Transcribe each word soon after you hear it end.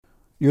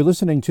You're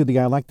listening to the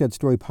I Like That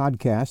Story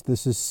podcast.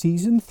 This is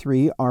Season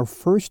 3, our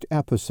first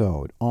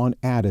episode on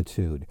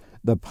attitude,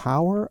 the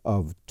power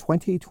of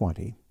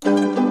 2020.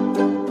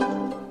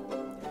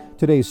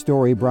 Today's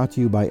story brought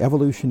to you by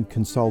Evolution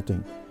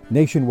Consulting,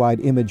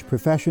 nationwide image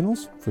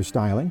professionals for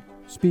styling,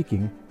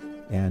 speaking,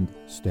 and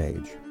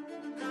stage.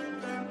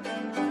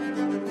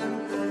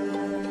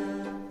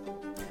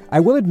 I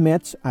will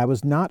admit I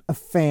was not a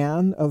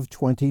fan of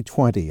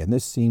 2020, and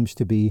this seems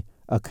to be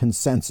a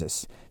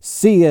consensus.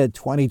 See ya,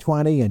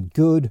 2020, and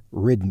good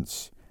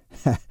riddance.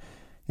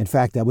 In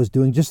fact, I was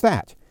doing just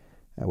that.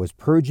 I was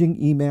purging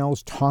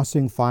emails,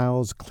 tossing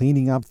files,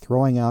 cleaning up,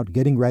 throwing out,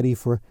 getting ready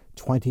for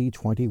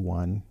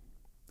 2021.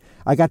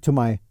 I got to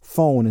my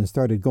phone and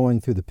started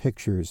going through the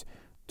pictures.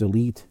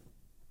 Delete,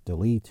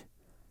 delete,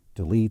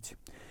 delete.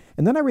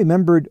 And then I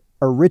remembered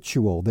a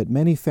ritual that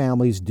many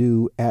families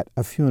do at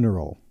a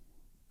funeral.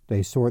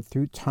 They sort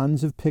through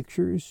tons of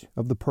pictures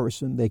of the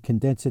person. They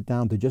condense it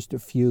down to just a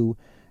few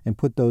and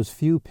put those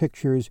few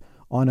pictures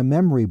on a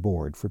memory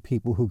board for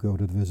people who go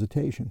to the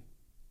visitation.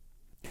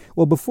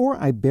 Well, before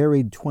I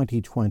buried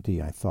 2020,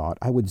 I thought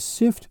I would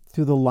sift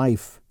through the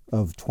life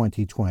of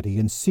 2020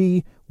 and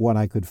see what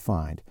I could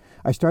find.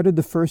 I started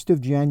the 1st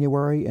of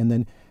January and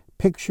then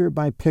picture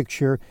by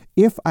picture.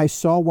 If I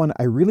saw one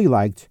I really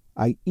liked,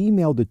 I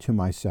emailed it to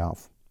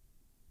myself.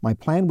 My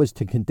plan was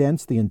to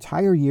condense the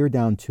entire year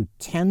down to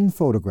 10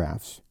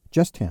 photographs,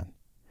 just 10,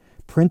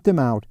 print them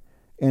out,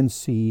 and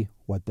see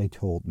what they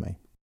told me.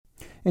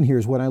 And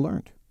here's what I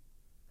learned.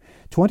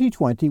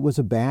 2020 was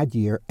a bad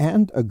year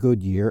and a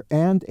good year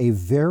and a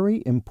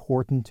very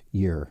important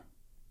year.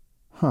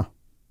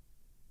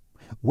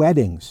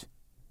 Weddings.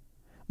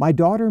 My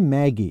daughter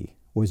Maggie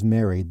was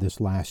married this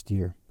last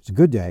year. It was a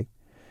good day.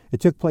 It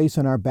took place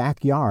in our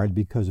backyard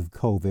because of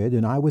COVID,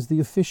 and I was the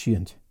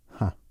officiant.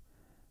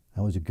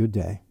 That was a good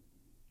day.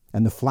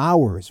 And the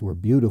flowers were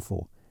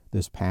beautiful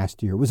this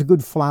past year. It was a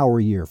good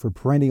flower year for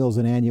perennials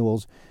and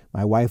annuals.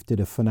 My wife did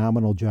a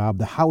phenomenal job.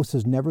 The house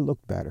has never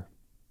looked better.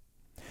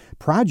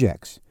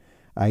 Projects.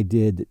 I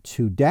did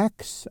 2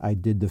 decks. I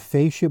did the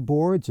fascia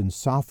boards and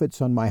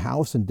soffits on my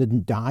house and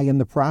didn't die in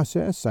the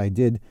process. I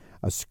did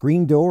a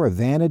screen door, a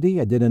vanity.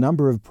 I did a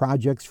number of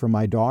projects for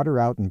my daughter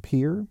out in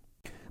Pier.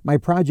 My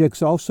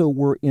projects also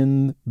were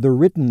in the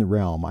written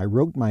realm. I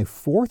wrote my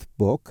 4th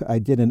book. I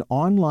did an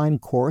online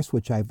course,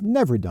 which I've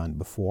never done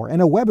before,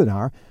 and a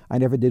webinar. I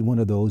never did one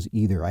of those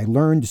either. I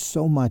learned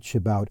so much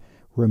about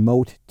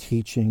remote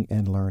teaching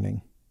and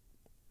learning.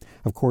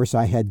 Of course,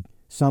 I had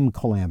some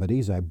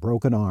calamities. I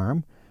broke an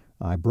arm.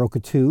 I broke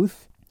a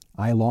tooth.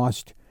 I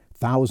lost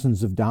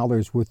thousands of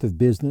dollars worth of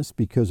business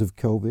because of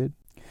COVID.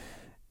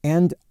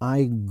 And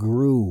I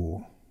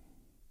grew.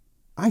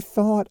 I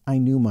thought I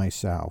knew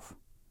myself.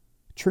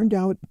 Turned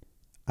out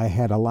I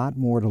had a lot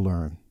more to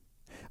learn.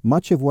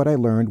 Much of what I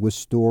learned was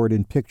stored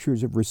in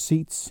pictures of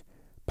receipts,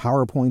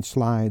 PowerPoint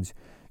slides,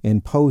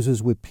 and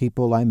poses with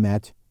people I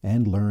met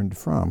and learned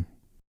from.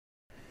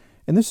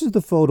 And this is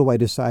the photo I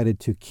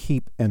decided to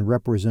keep and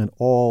represent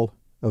all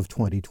of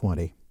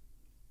 2020.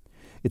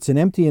 It's an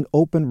empty and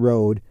open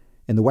road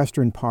in the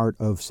western part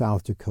of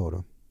South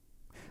Dakota.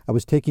 I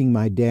was taking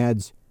my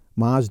dad's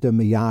Mazda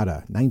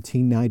Miata,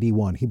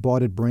 1991. He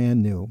bought it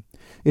brand new.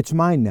 It's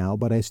mine now,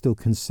 but I still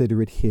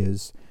consider it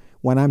his.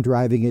 When I'm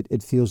driving it,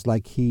 it feels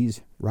like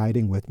he's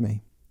riding with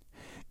me.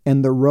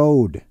 And the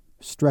road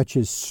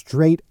stretches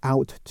straight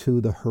out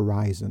to the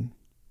horizon.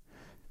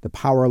 The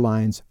power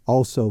lines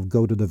also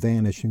go to the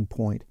vanishing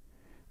point.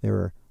 There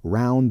are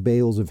round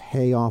bales of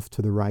hay off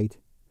to the right.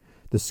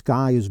 The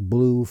sky is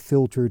blue,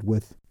 filtered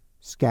with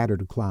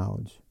scattered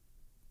clouds.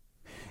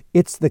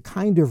 It's the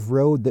kind of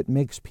road that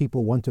makes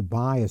people want to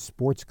buy a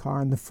sports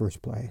car in the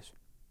first place.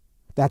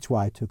 That's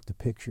why I took the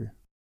picture.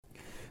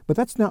 But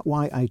that's not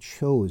why I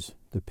chose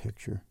the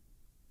picture.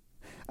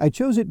 I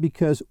chose it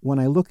because when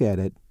I look at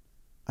it,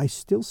 I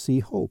still see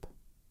hope.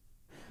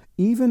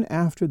 Even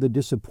after the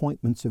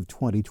disappointments of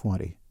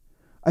 2020,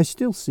 I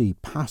still see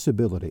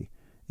possibility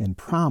and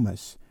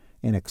promise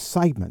and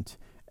excitement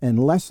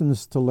and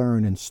lessons to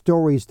learn and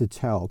stories to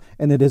tell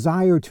and a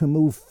desire to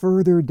move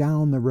further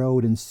down the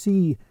road and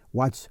see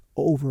what's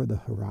over the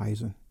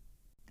horizon.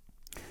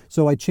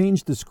 So I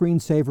changed the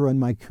screensaver on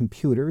my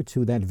computer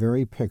to that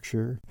very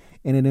picture,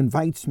 and it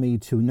invites me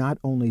to not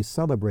only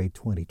celebrate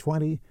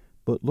 2020,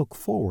 but look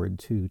forward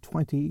to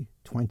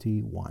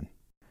 2021.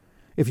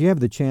 If you have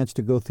the chance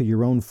to go through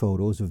your own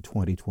photos of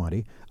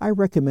 2020, I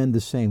recommend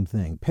the same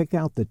thing. Pick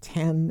out the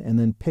 10 and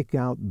then pick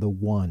out the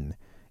 1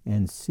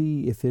 and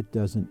see if it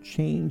doesn't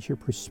change your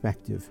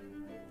perspective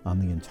on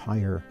the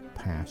entire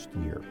past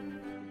year.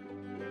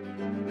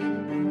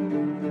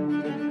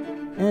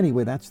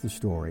 Anyway, that's the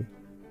story.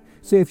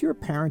 So if you're a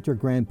parent or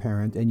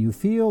grandparent and you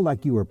feel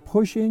like you are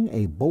pushing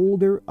a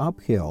boulder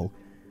uphill,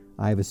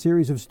 I have a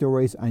series of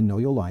stories I know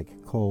you'll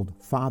like called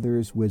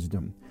Father's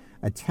Wisdom,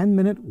 a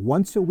 10-minute,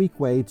 once-a-week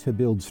way to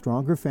build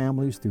stronger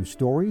families through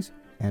stories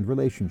and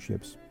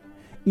relationships.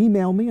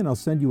 Email me and I'll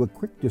send you a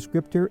quick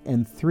descriptor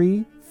and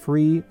 3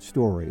 free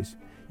stories.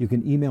 You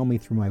can email me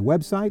through my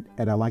website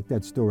at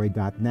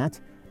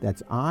ilikethatstory.net.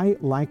 That's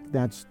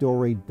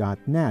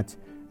ilikethatstory.net,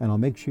 and I'll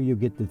make sure you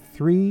get the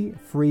 3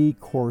 free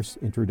course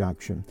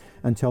introduction.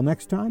 Until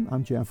next time,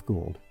 I'm Jeff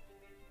Gould.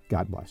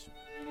 God bless.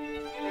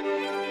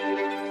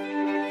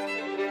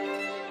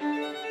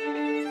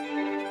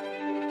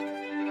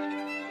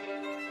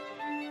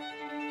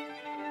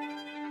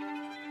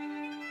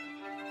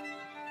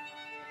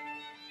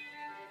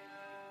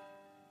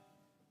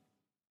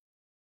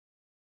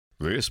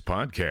 This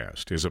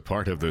podcast is a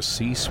part of the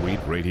C-Suite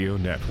Radio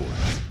Network.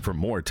 For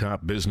more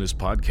top business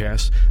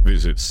podcasts,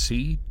 visit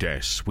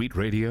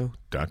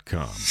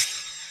c-suiteradio.com.